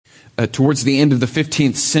towards the end of the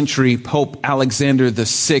 15th century, Pope Alexander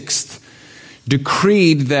VI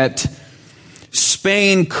decreed that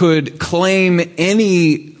Spain could claim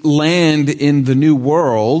any land in the New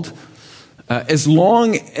World as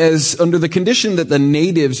long as under the condition that the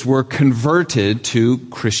natives were converted to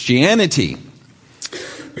Christianity.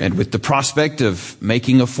 And with the prospect of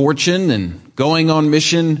making a fortune and going on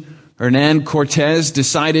mission, Hernan Cortez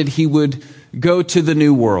decided he would go to the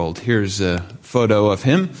New World. Here's a photo of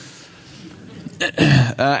him.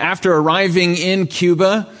 After arriving in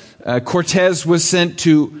Cuba, Cortez was sent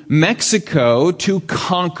to Mexico to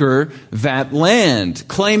conquer that land,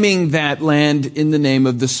 claiming that land in the name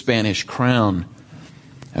of the Spanish crown.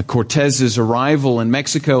 Cortez's arrival in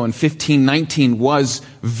Mexico in 1519 was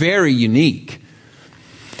very unique.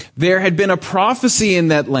 There had been a prophecy in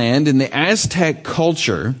that land, in the Aztec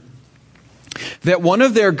culture, that one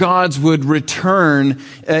of their gods would return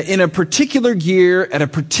in a particular year at a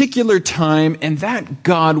particular time, and that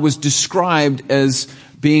god was described as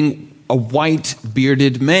being a white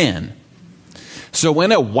bearded man. So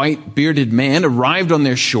when a white bearded man arrived on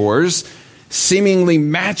their shores, seemingly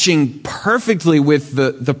matching perfectly with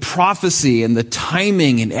the prophecy and the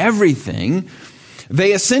timing and everything,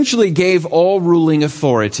 they essentially gave all ruling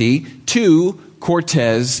authority to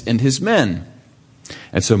Cortez and his men.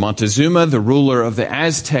 And so Montezuma, the ruler of the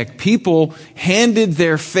Aztec people, handed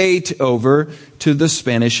their fate over to the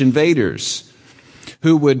Spanish invaders,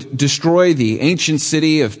 who would destroy the ancient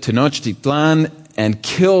city of Tenochtitlan and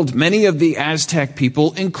killed many of the Aztec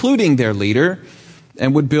people, including their leader,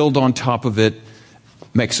 and would build on top of it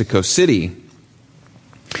Mexico City.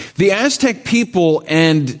 The Aztec people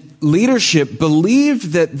and leadership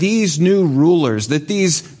believed that these new rulers, that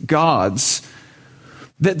these gods,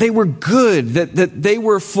 that they were good, that they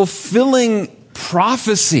were fulfilling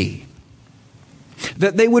prophecy,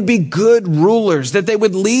 that they would be good rulers, that they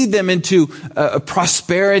would lead them into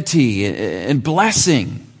prosperity and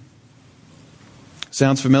blessing.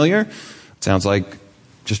 Sounds familiar? Sounds like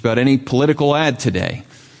just about any political ad today.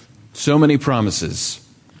 So many promises.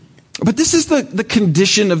 But this is the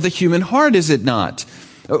condition of the human heart, is it not?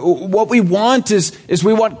 What we want is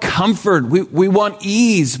we want comfort. We want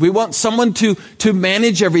ease. We want someone to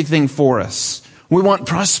manage everything for us. We want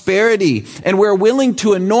prosperity. And we're willing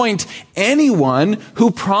to anoint anyone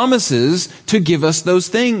who promises to give us those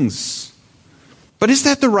things. But is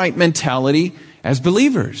that the right mentality as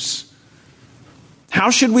believers?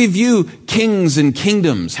 How should we view kings and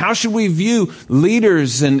kingdoms? How should we view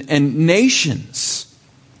leaders and nations?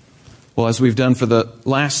 Well, as we've done for the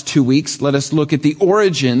last 2 weeks, let us look at the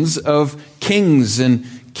origins of kings and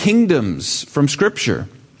kingdoms from Scripture.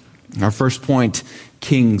 Our first point,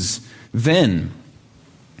 kings then.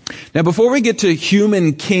 Now, before we get to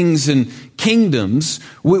human kings and kingdoms,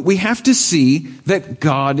 we have to see that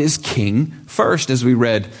God is king first, as we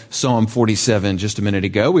read Psalm 47 just a minute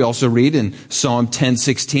ago. We also read in Psalm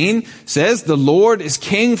 10:16, says, "The Lord is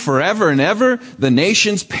king forever and ever. The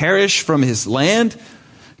nations perish from his land."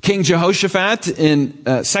 King Jehoshaphat in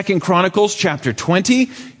 2 Chronicles chapter 20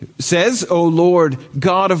 says, "O Lord,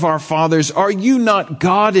 God of our fathers, are you not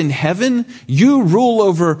God in heaven? You rule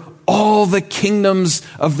over all the kingdoms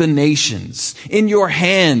of the nations. In your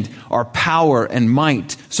hand are power and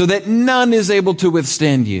might, so that none is able to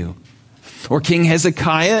withstand you." Or King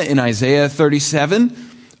Hezekiah in Isaiah 37,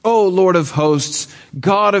 "O Lord of hosts,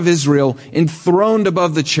 God of Israel, enthroned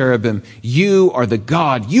above the cherubim, you are the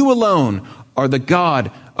God, you alone are the God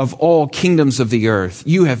of all kingdoms of the earth.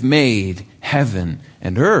 You have made heaven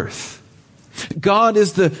and earth." God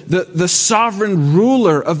is the sovereign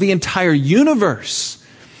ruler of the entire universe.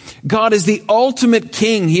 God is the ultimate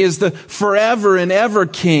king. He is the forever and ever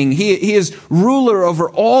king. He is ruler over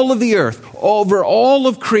all of the earth, over all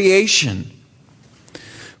of creation.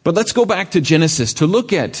 But let's go back to Genesis to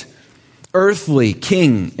look at earthly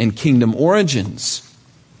king and kingdom origins.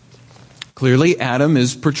 Clearly, Adam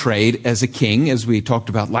is portrayed as a king. As we talked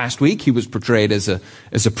about last week, he was portrayed as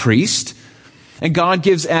a priest. And God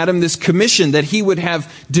gives Adam this commission that he would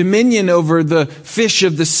have dominion over the fish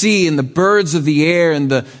of the sea and the birds of the air and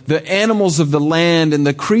the animals of the land and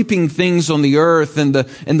the creeping things on the earth and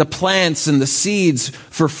the plants and the seeds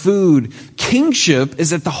for food. Kingship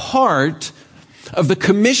is at the heart of the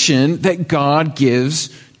commission that God gives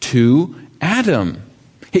to Adam.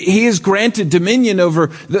 He is granted dominion over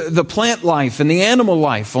the plant life and the animal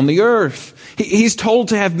life on the earth. He's told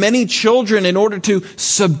to have many children in order to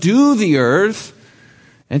subdue the earth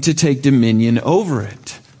and to take dominion over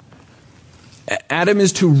it. Adam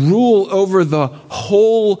is to rule over the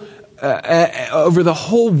whole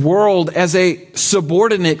world as a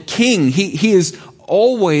subordinate king. He is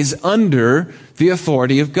always under the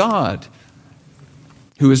authority of God,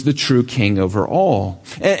 who is the true king over all.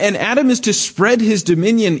 And Adam is to spread his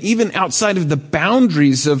dominion even outside of the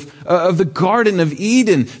boundaries of the Garden of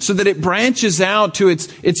Eden, so that it branches out to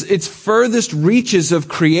its furthest reaches of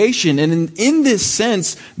creation. And in this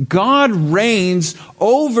sense, God reigns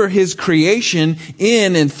over his creation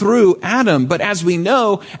in and through Adam. But as we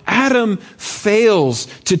know, Adam fails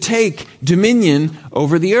to take dominion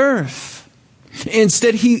over the earth.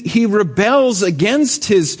 Instead, he rebels against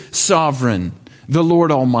his sovereign, the Lord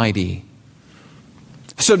Almighty.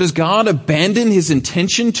 So does God abandon his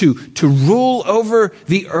intention to rule over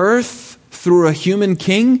the earth through a human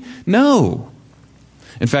king? No.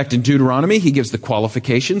 In fact, in Deuteronomy, he gives the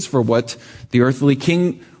qualifications for what the earthly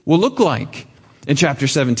king will look like. In chapter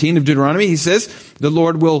 17 of Deuteronomy, he says, the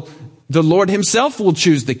Lord himself will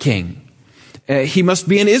choose the king. He must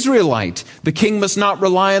be an Israelite. The king must not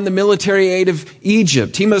rely on the military aid of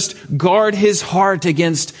Egypt. He must guard his heart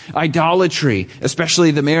against idolatry,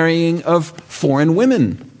 especially the marrying of foreign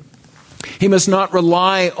women. He must not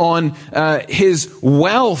rely on his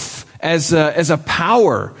wealth as a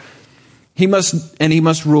power. He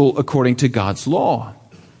must rule according to God's law.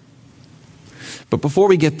 But before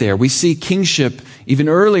we get there, we see kingship even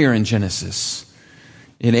earlier in Genesis,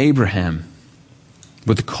 in Abraham,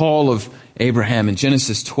 with the call of Abraham in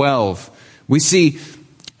Genesis 12. We see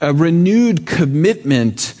a renewed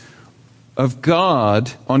commitment of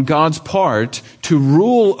God on God's part to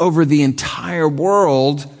rule over the entire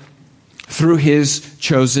world through his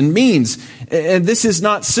chosen means. And this is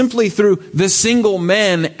not simply through the single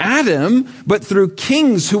man, Adam, but through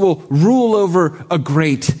kings who will rule over a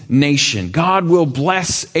great nation. God will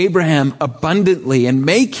bless Abraham abundantly and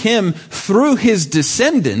make him, through his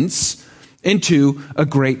descendants, into a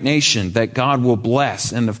great nation that God will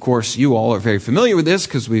bless. And of course, you all are very familiar with this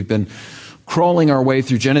because we've been crawling our way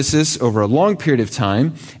through Genesis over a long period of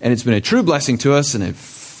time, and it's been a true blessing to us, and it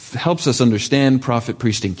helps us understand prophet,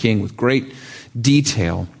 priest, and king with great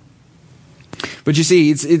detail. But you see,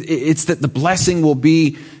 it's that the blessing will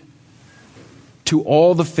be to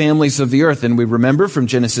all the families of the earth. And we remember from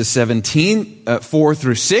Genesis 17, 4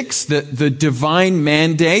 through 6, the divine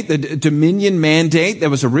mandate, the dominion mandate that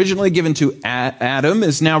was originally given to Adam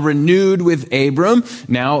is now renewed with Abram.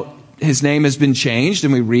 Now his name has been changed,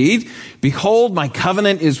 and we read, "Behold, my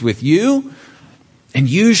covenant is with you, and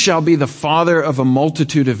you shall be the father of a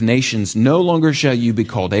multitude of nations. No longer shall you be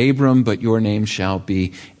called Abram, but your name shall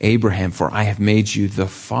be Abraham, for I have made you the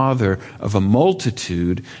father of a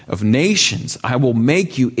multitude of nations. I will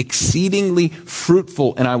make you exceedingly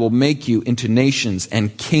fruitful, and I will make you into nations,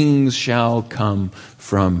 and kings shall come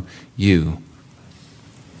from you."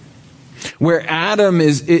 Where Adam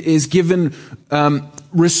is given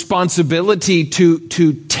responsibility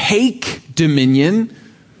to take dominion,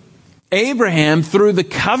 Abraham, through the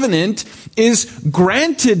covenant, is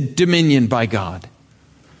granted dominion by God.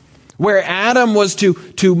 Where Adam was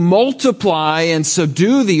to multiply and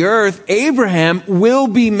subdue the earth, Abraham will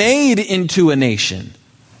be made into a nation.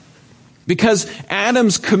 Because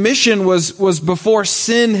Adam's commission was before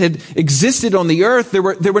sin had existed on the earth, there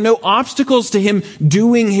were no obstacles to him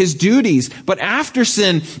doing his duties. But after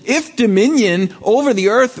sin, if dominion over the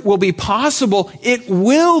earth will be possible, it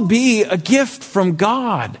will be a gift from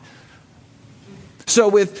God. So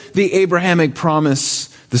with the Abrahamic promise,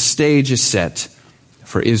 the stage is set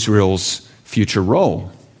for Israel's future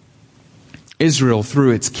role. Israel,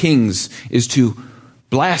 through its kings, is to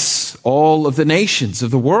bless all of the nations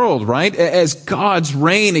of the world, right? As God's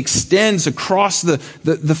reign extends across the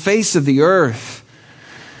face of the earth.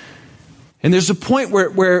 And there's a point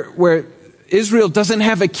where Israel doesn't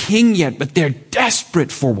have a king yet, but they're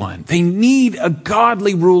desperate for one. They need a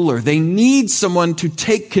godly ruler. They need someone to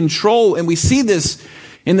take control. And we see this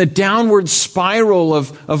in the downward spiral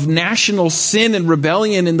of national sin and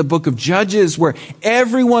rebellion in the book of Judges, where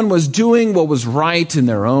everyone was doing what was right in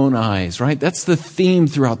their own eyes, right? That's the theme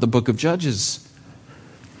throughout the book of Judges.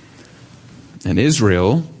 And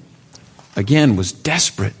Israel, again, was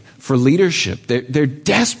desperate for leadership. They're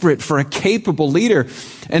desperate for a capable leader.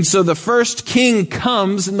 And so the first king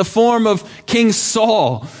comes in the form of King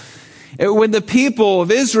Saul. When the people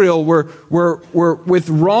of Israel were with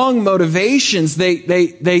wrong motivations,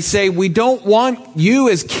 they say, "We don't want you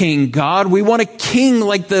as king, God. We want a king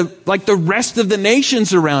like the rest of the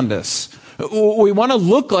nations around us. We want to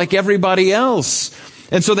look like everybody else."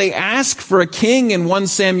 And so they ask for a king in 1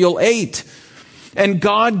 Samuel 8. And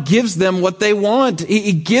God gives them what they want.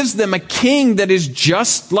 He gives them a king that is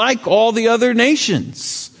just like all the other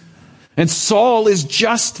nations. And Saul is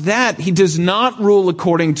just that. He does not rule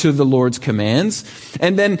according to the Lord's commands.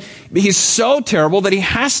 And then he's so terrible that he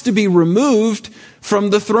has to be removed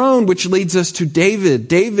from the throne, which leads us to David.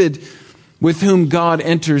 David, with whom God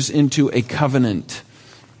enters into a covenant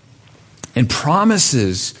and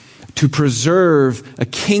promises to preserve a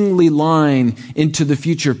kingly line into the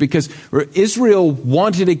future, because Israel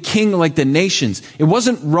wanted a king like the nations. It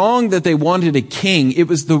wasn't wrong that they wanted a king. It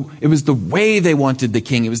was the way they wanted the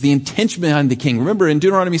king. It was the intention behind the king. Remember in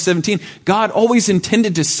Deuteronomy 17, God always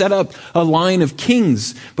intended to set up a line of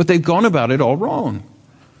kings, but they've gone about it all wrong.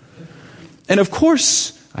 And of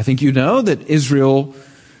course, I think you know that Israel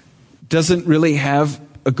doesn't really have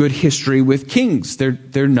a good history with kings.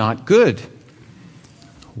 They're not good.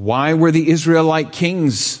 Why were the Israelite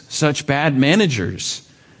kings such bad managers?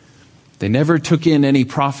 They never took in any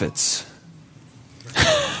profits.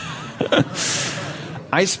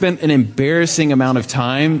 I spent an embarrassing amount of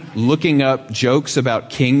time looking up jokes about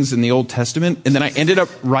kings in the Old Testament, and then I ended up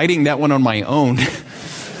writing that one on my own.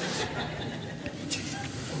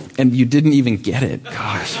 And you didn't even get it.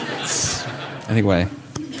 Gosh. Anyway,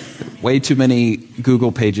 way too many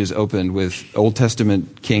Google pages opened with Old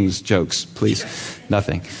Testament kings jokes. Please,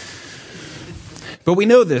 nothing. But we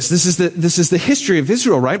know this. This is the history of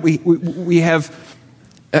Israel, right? We have.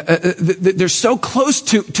 They're so close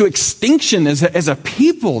to extinction as a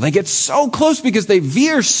people. They get so close because they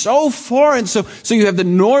veer so far. And so you have the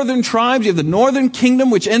northern tribes, you have the northern kingdom,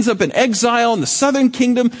 which ends up in exile, and the southern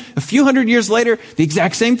kingdom, a few hundred years later, the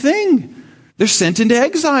exact same thing. They're sent into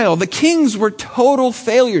exile. The kings were total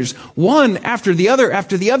failures, one after the other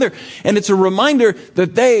after the other. And it's a reminder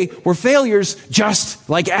that they were failures just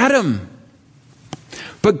like Adam.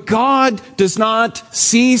 But God does not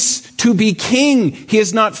cease to be king. He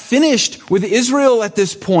is not finished with Israel at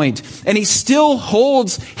this point. And he still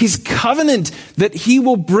holds his covenant that he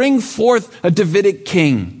will bring forth a Davidic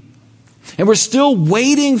king. And we're still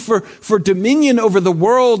waiting for dominion over the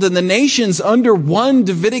world and the nations under one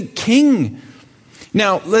Davidic king.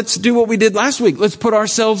 Now, let's do what we did last week. Let's put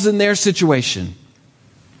ourselves in their situation.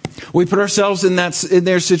 We put ourselves in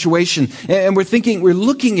their situation, and we're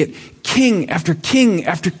looking at king after king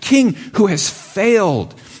after king who has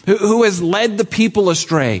failed, who has led the people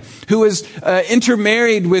astray, who has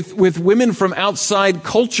intermarried with women from outside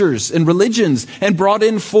cultures and religions and brought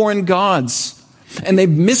in foreign gods. And they've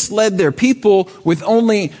misled their people with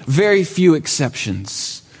only very few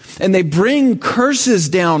exceptions. And they bring curses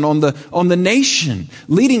down on the nation,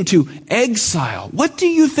 leading to exile. What do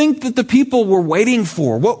you think that the people were waiting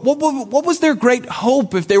for? What was their great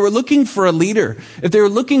hope if they were looking for a leader, if they were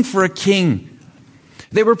looking for a king?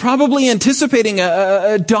 They were probably anticipating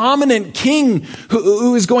a dominant king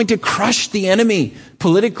who is going to crush the enemy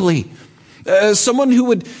politically. Someone who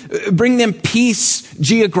would bring them peace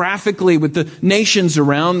geographically with the nations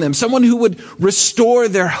around them. Someone who would restore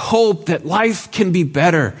their hope that life can be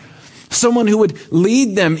better. Someone who would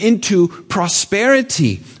lead them into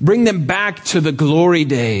prosperity, bring them back to the glory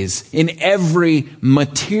days in every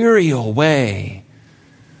material way.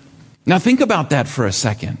 Now think about that for a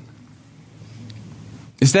second.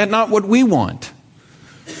 Is that not what we want?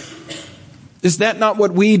 Is that not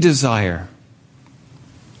what we desire?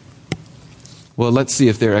 Well, let's see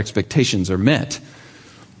if their expectations are met.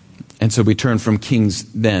 And so we turn from kings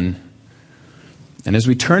then. And as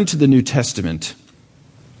we turn to the New Testament,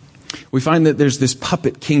 we find that there's this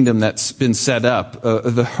puppet kingdom that's been set up,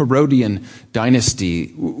 the Herodian dynasty,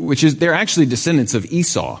 which is, they're actually descendants of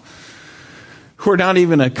Esau, who are not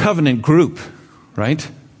even a covenant group, right?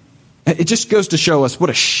 It just goes to show us what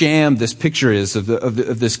a sham this picture is of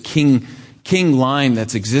this king line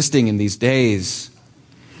that's existing in these days.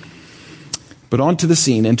 But onto the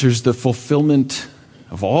scene enters the fulfillment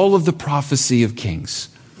of all of the prophecy of kings.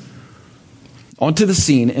 Onto the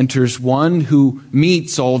scene enters one who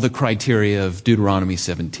meets all the criteria of Deuteronomy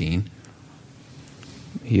 17.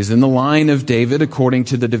 He is in the line of David according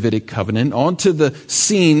to the Davidic covenant. Onto the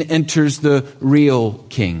scene enters the real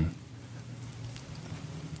king.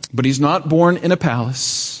 But he's not born in a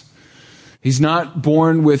palace. He's not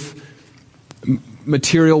born with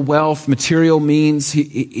material wealth, material means.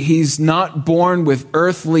 He's not born with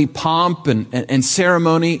earthly pomp and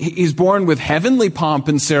ceremony. He's born with heavenly pomp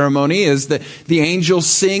and ceremony as the angels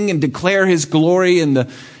sing and declare his glory, and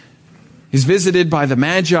he's visited by the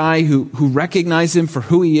Magi who recognize him for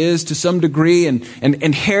who he is to some degree, and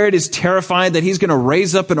Herod is terrified that he's going to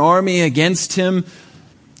raise up an army against him.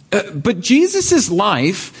 But Jesus'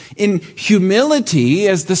 life in humility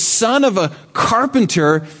as the son of a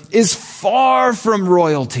carpenter is far from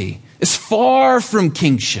royalty, is far from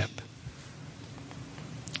kingship.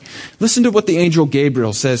 Listen to what the angel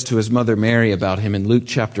Gabriel says to his mother Mary about him in Luke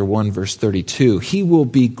chapter 1, verse 32. He will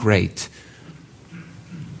be great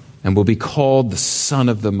and will be called the Son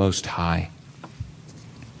of the Most High.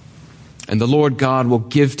 And the Lord God will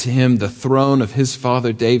give to him the throne of his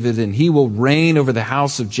father David, and he will reign over the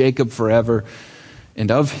house of Jacob forever, and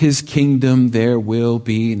of his kingdom there will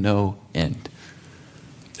be no end.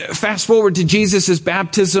 Fast forward to Jesus'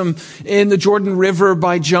 baptism in the Jordan River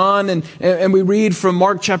by John, and we read from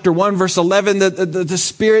Mark chapter 1, verse 11, that the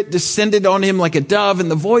Spirit descended on him like a dove, and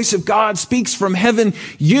the voice of God speaks from heaven,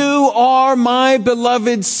 "You are my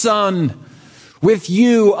beloved Son. With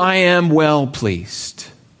you I am well pleased."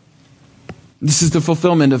 This is the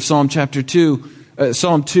fulfillment of Psalm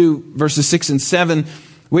 2, verses 6 and 7,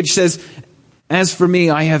 which says, "As for me,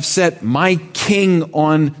 I have set my King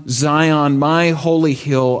on Zion, my holy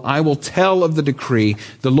hill. I will tell of the decree.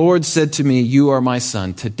 The Lord said to me, 'You are my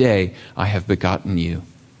son. Today I have begotten you.'"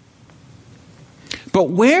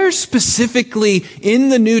 But where specifically in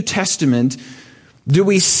the New Testament do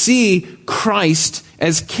we see Christ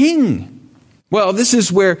as king? Well, this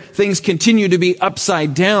is where things continue to be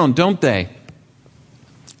upside down, don't they?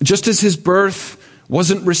 Just as his birth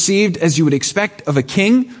wasn't received as you would expect of a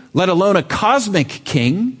king, let alone a cosmic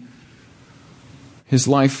king, his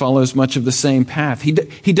life follows much of the same path.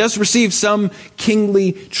 He does receive some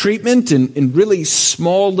kingly treatment in really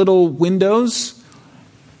small little windows.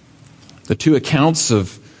 The two accounts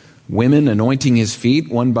of women anointing his feet,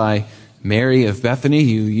 one by Mary of Bethany,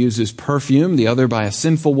 who uses perfume, the other by a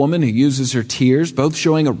sinful woman who uses her tears, both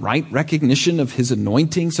showing a right recognition of his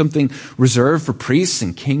anointing, something reserved for priests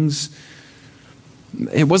and kings.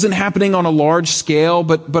 It wasn't happening on a large scale,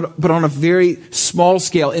 but on a very small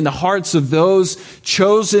scale, in the hearts of those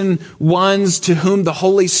chosen ones to whom the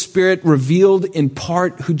Holy Spirit revealed in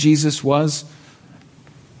part who Jesus was.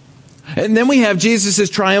 And then we have Jesus'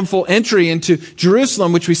 triumphal entry into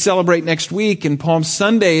Jerusalem, which we celebrate next week in Palm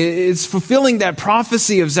Sunday. It's fulfilling that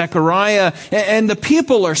prophecy of Zechariah. And the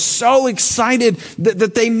people are so excited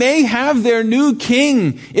that they may have their new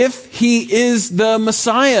king if he is the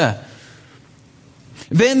Messiah.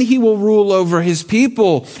 Then he will rule over his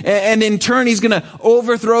people. And in turn, he's going to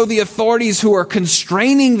overthrow the authorities who are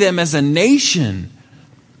constraining them as a nation.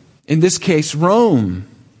 In this case, Rome.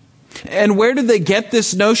 And where did they get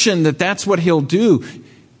this notion that that's what he'll do?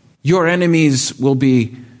 Your enemies will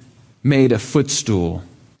be made a footstool.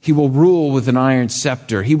 He will rule with an iron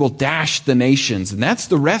scepter. He will dash the nations. And that's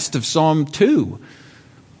the rest of Psalm 2.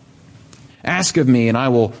 "Ask of me, and I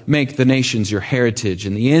will make the nations your heritage,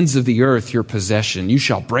 and the ends of the earth your possession. You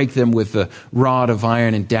shall break them with a rod of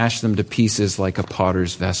iron and dash them to pieces like a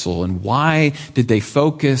potter's vessel." And why did they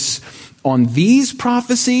focus on these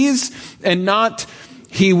prophecies and not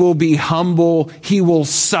he will be humble, he will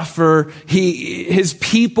suffer, his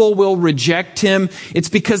people will reject him? It's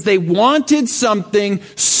because they wanted something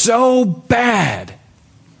so bad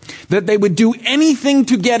that they would do anything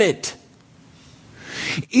to get it.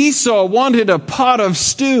 Esau wanted a pot of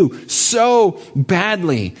stew so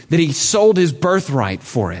badly that he sold his birthright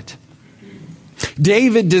for it.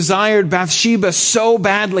 David desired Bathsheba so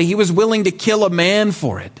badly he was willing to kill a man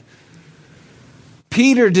for it.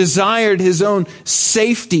 Peter desired his own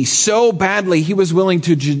safety so badly he was willing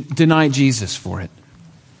to deny Jesus for it.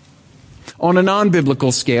 On a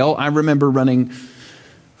non-biblical scale, I remember running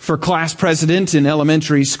for class president in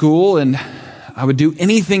elementary school, and I would do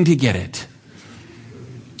anything to get it,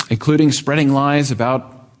 including spreading lies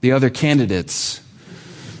about the other candidates,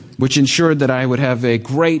 which ensured that I would have a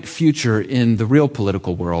great future in the real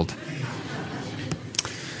political world.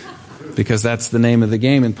 Because that's the name of the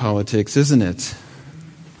game in politics, isn't it?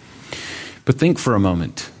 But think for a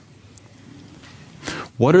moment.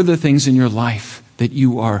 What are the things in your life that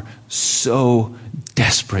you are so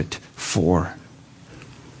desperate for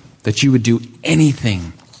that you would do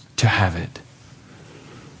anything to have it?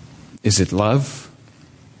 Is it love?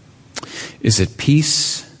 Is it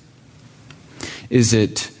peace? Is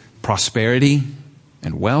it prosperity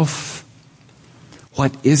and wealth?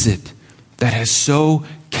 What is it that has so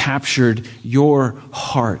captured your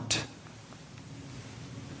heart?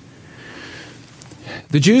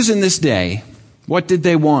 The Jews in this day, what did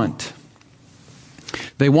they want?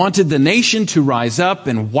 They wanted the nation to rise up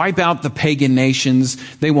and wipe out the pagan nations.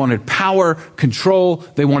 They wanted power, control.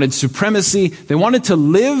 They wanted supremacy. They wanted to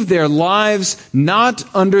live their lives not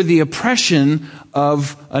under the oppression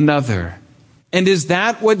of another. And is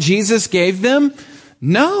that what Jesus gave them?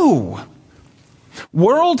 No.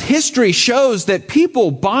 World history shows that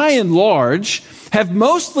people, by and large, have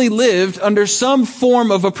mostly lived under some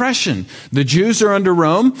form of oppression. The Jews are under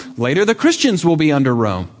Rome. Later, the Christians will be under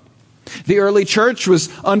Rome. The early church was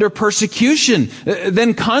under persecution.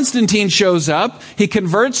 Then Constantine shows up. He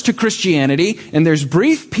converts to Christianity, and there's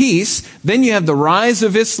brief peace. Then you have the rise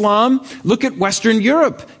of Islam. Look at Western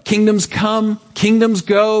Europe. Kingdoms come, kingdoms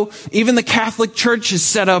go. Even the Catholic Church is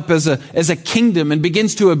set up as a kingdom and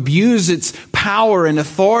begins to abuse its power and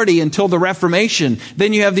authority until the Reformation.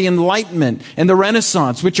 Then you have the Enlightenment and the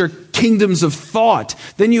Renaissance, which are kingdoms of thought.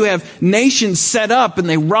 Then you have nations set up and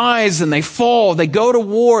they rise and they fall. They go to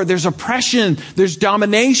war. There's oppression. There's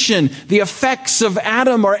domination. The effects of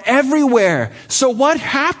Adam are everywhere. So what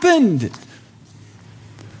happened?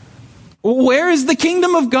 Where is the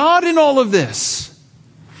kingdom of God in all of this?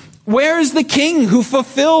 Where is the king who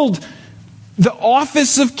fulfilled the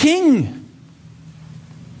office of king?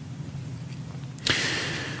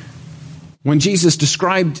 When Jesus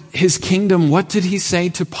described his kingdom, what did he say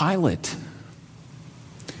to Pilate?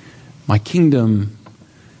 My kingdom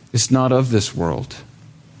is not of this world.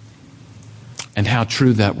 And how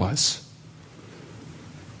true that was.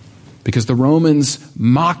 Because the Romans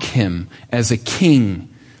mock him as a king,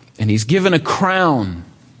 and he's given a crown,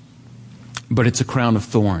 but it's a crown of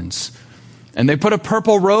thorns. And they put a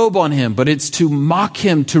purple robe on him, but it's to mock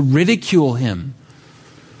him, to ridicule him.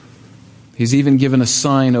 He's even given a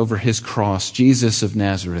sign over his cross, Jesus of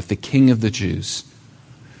Nazareth, the King of the Jews.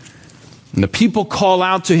 And the people call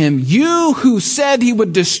out to him, you who said he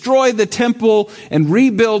would destroy the temple and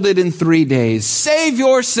rebuild it in 3 days, save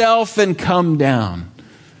yourself and come down.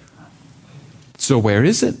 So where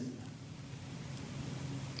is it?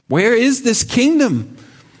 Where is this kingdom?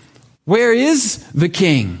 Where is the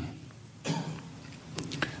king?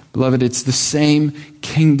 Beloved, it's the same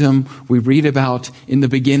kingdom we read about in the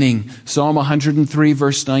beginning. Psalm 103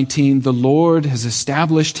 verse 19, the Lord has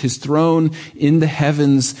established his throne in the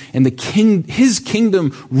heavens, and his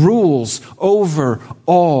kingdom rules over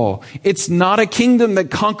all. It's not a kingdom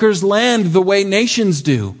that conquers land the way nations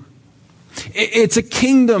do. It's a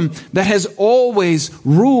kingdom that has always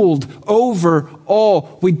ruled over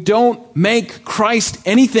all. We don't make Christ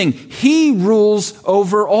anything. He rules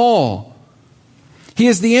over all. He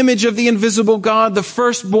is the image of the invisible God, the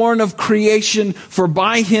firstborn of creation. For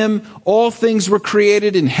by him all things were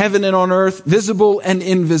created in heaven and on earth, visible and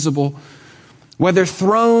invisible. Whether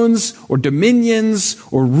thrones or dominions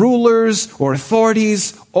or rulers or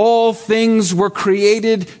authorities, all things were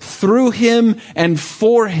created through him and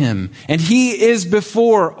for him. And he is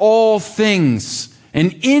before all things.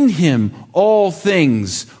 And in him all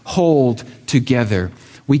things hold together.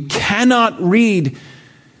 We cannot read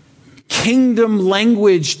kingdom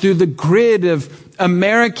language through the grid of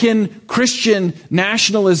American Christian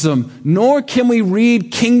nationalism, nor can we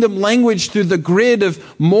read kingdom language through the grid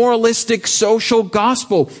of moralistic social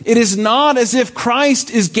gospel. It is not as if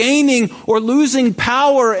Christ is gaining or losing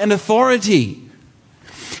power and authority.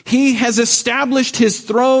 He has established his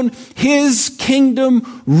throne. His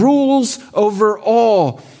kingdom rules over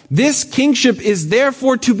all. This kingship is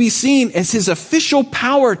therefore to be seen as his official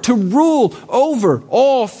power to rule over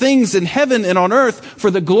all things in heaven and on earth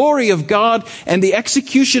for the glory of God and the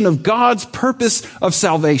execution of God's purpose of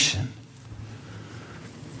salvation.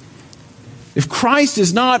 If Christ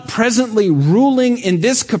is not presently ruling in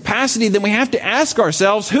this capacity, then we have to ask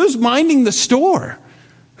ourselves, who's minding the store?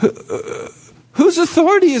 Whose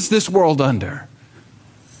authority is this world under?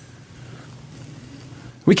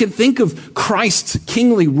 We can think of Christ's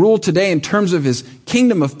kingly rule today in terms of his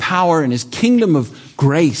kingdom of power and his kingdom of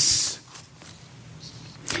grace.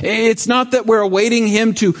 It's not that we're awaiting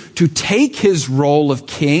him to take his role of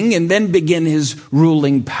king and then begin his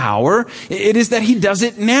ruling power. It is that he does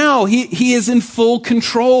it now. He is in full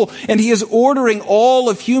control, and he is ordering all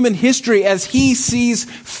of human history as he sees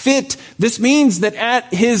fit. This means that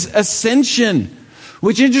at his ascension,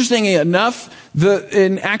 which interestingly enough,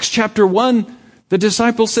 in Acts chapter 1, the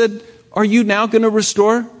disciples said, are you now going to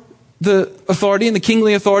restore the authority and the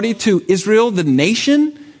kingly authority to Israel, the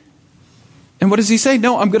nation? And what does he say?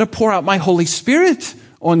 No, I'm going to pour out my Holy Spirit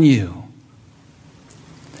on you.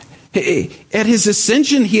 At his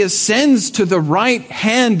ascension, he ascends to the right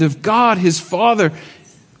hand of God, his Father.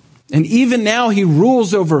 And even now he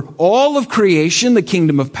rules over all of creation, the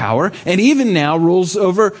kingdom of power, and even now rules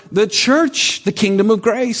over the church, the kingdom of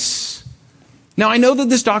grace. Now, I know that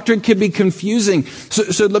this doctrine can be confusing,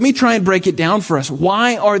 so let me try and break it down for us.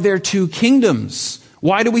 Why are there two kingdoms?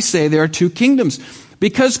 Why do we say there are two kingdoms?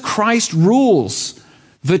 Because Christ rules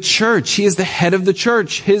the church. He is the head of the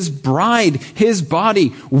church, his bride, his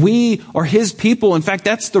body. We are his people. In fact,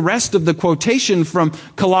 that's the rest of the quotation from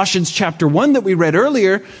Colossians chapter 1 that we read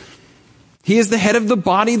earlier. He is the head of the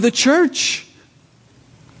body, the church.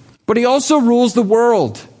 But he also rules the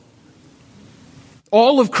world.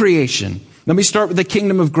 all of creation. Let me start with the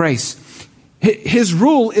kingdom of grace. His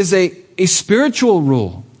rule is a spiritual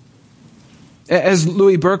rule. As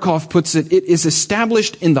Louis Berkhoff puts it, it is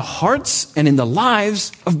established in the hearts and in the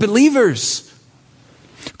lives of believers.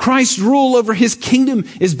 Christ's rule over his kingdom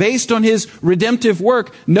is based on his redemptive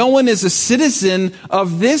work. No one is a citizen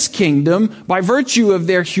of this kingdom by virtue of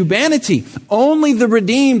their humanity. Only the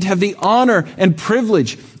redeemed have the honor and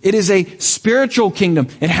privilege. It is a spiritual kingdom.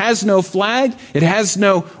 It has no flag. It has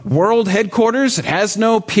no world headquarters. It has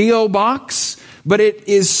no P.O. box. But it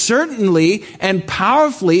is certainly and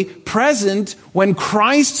powerfully present when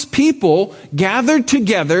Christ's people gathered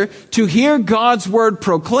together to hear God's word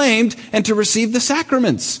proclaimed and to receive the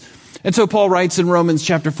sacraments. And so Paul writes in Romans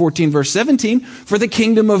chapter 14, verse 17, "For the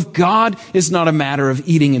kingdom of God is not a matter of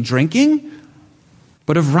eating and drinking,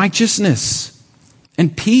 but of righteousness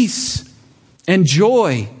and peace and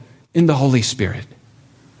joy in the Holy Spirit."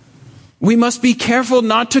 We must be careful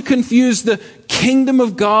not to confuse the kingdom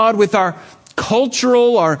of God with our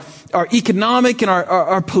cultural, our economic, and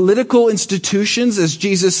our political institutions, as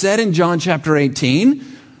Jesus said in John chapter 18.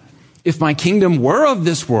 If my kingdom were of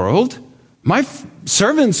this world, my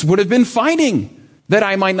servants would have been fighting that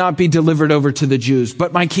I might not be delivered over to the Jews.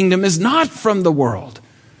 But my kingdom is not from the world.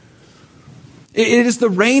 It is the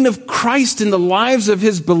reign of Christ in the lives of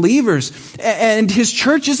his believers. And his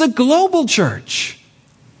church is a global church.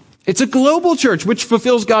 It's a global church which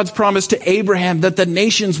fulfills God's promise to Abraham that the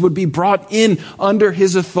nations would be brought in under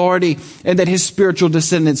his authority and that his spiritual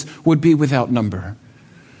descendants would be without number.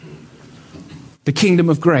 The kingdom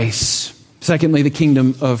of grace. Secondly, the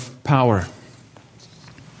kingdom of power.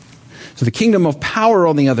 So the kingdom of power,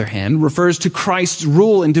 on the other hand, refers to Christ's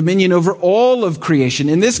rule and dominion over all of creation.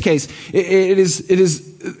 In this case, it is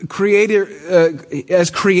creator,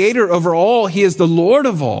 as creator over all, he is the Lord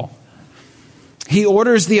of all. He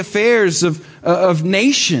orders the affairs of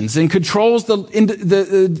nations and controls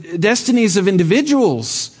the destinies of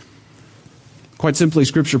individuals. Quite simply,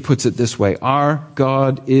 Scripture puts it this way: our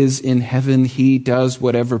God is in heaven. He does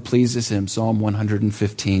whatever pleases him. Psalm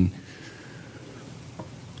 115.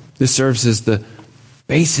 This serves as the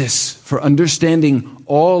basis for understanding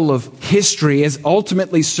all of history as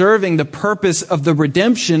ultimately serving the purpose of the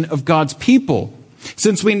redemption of God's people.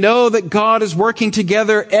 Since we know that God is working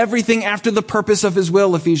together everything after the purpose of his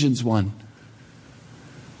will, Ephesians 1.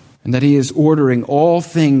 And that he is ordering all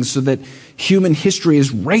things so that human history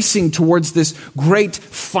is racing towards this great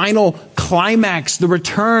final climax, the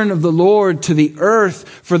return of the Lord to the earth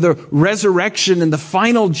for the resurrection and the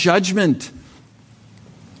final judgment.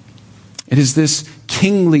 It is this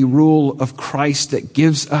kingly rule of Christ that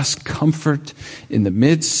gives us comfort in the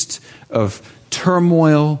midst of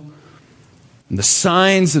turmoil and the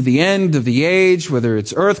signs of the end of the age, whether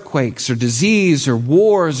it's earthquakes or disease or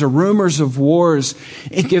wars or rumors of wars.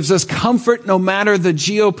 It gives us comfort no matter the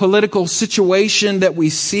geopolitical situation that we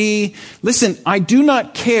see. Listen, I do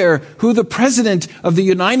not care who the president of the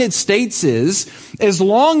United States is, as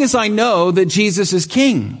long as I know that Jesus is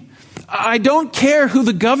king. I don't care who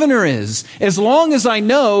the governor is, as long as I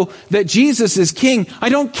know that Jesus is king. I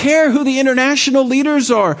don't care who the international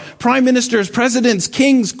leaders are, prime ministers, presidents,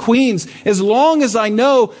 kings, queens, as long as I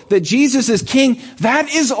know that Jesus is king.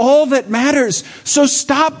 That is all that matters. So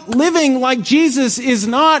stop living like Jesus is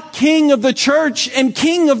not king of the church and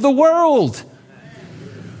king of the world.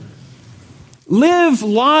 Live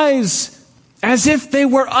lives as if they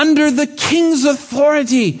were under the king's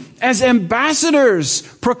authority, as ambassadors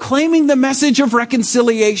proclaiming the message of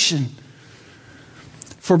reconciliation.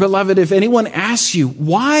 For beloved, if anyone asks you,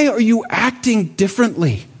 why are you acting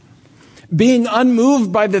differently? Being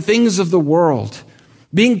unmoved by the things of the world,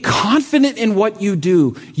 being confident in what you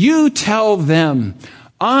do, you tell them,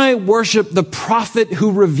 I worship the prophet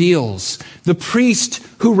who reveals, the priest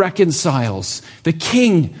who reconciles, the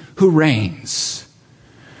king who reigns.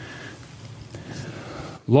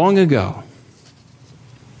 Long ago,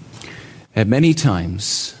 at many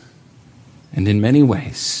times and in many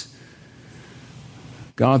ways,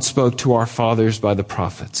 God spoke to our fathers by the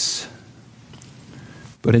prophets.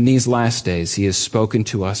 But in these last days, he has spoken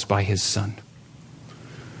to us by his Son,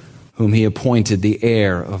 whom he appointed the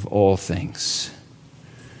heir of all things,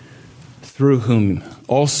 through whom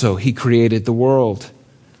also he created the world.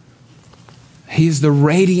 He is the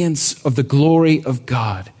radiance of the glory of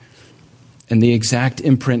God and the exact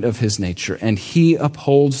imprint of his nature, and he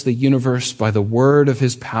upholds the universe by the word of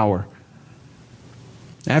his power.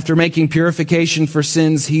 After making purification for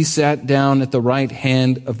sins, he sat down at the right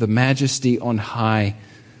hand of the Majesty on high,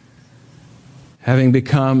 having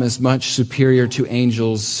become as much superior to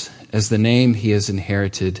angels as the name he has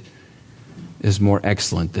inherited is more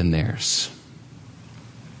excellent than theirs.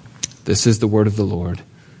 This is the word of the Lord.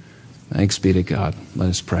 Thanks be to God. Let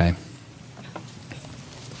us pray.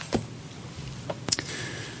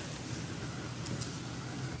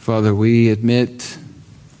 Father, we admit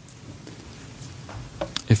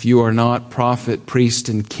if you are not prophet, priest,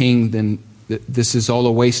 and king, then this is all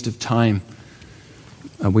a waste of time.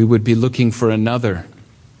 We would be looking for another.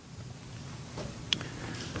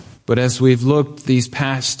 But as we've looked these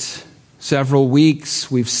past several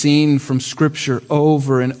weeks, we've seen from Scripture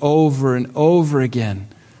over and over and over again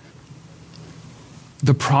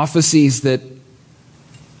the prophecies that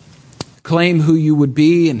claim who you would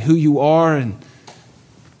be and who you are, and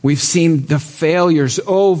we've seen the failures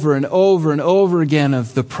over and over and over again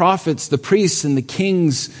of the prophets, the priests, and the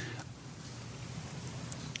kings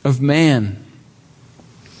of man.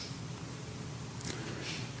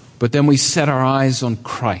 But then we set our eyes on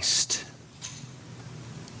Christ,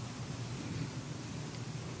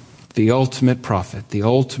 the ultimate prophet, the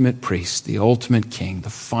ultimate priest, the ultimate king,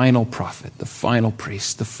 the final prophet, the final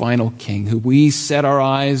priest, the final king, who we set our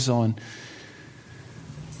eyes on.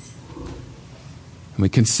 And we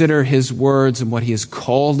consider his words and what he has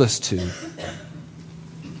called us to.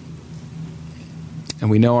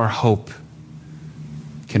 And we know our hope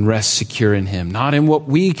can rest secure in him, not in what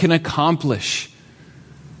we can accomplish,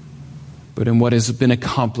 but in what has been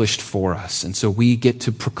accomplished for us. And so we get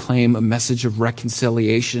to proclaim a message of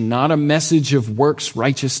reconciliation, not a message of works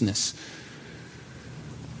righteousness,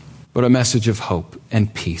 but a message of hope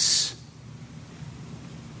and peace.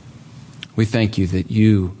 We thank you that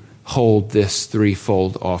you hold this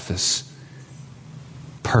threefold office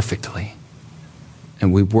perfectly.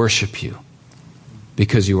 And we worship you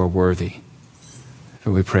because you are worthy.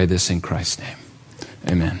 And we pray this in Christ's name.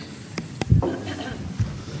 Amen.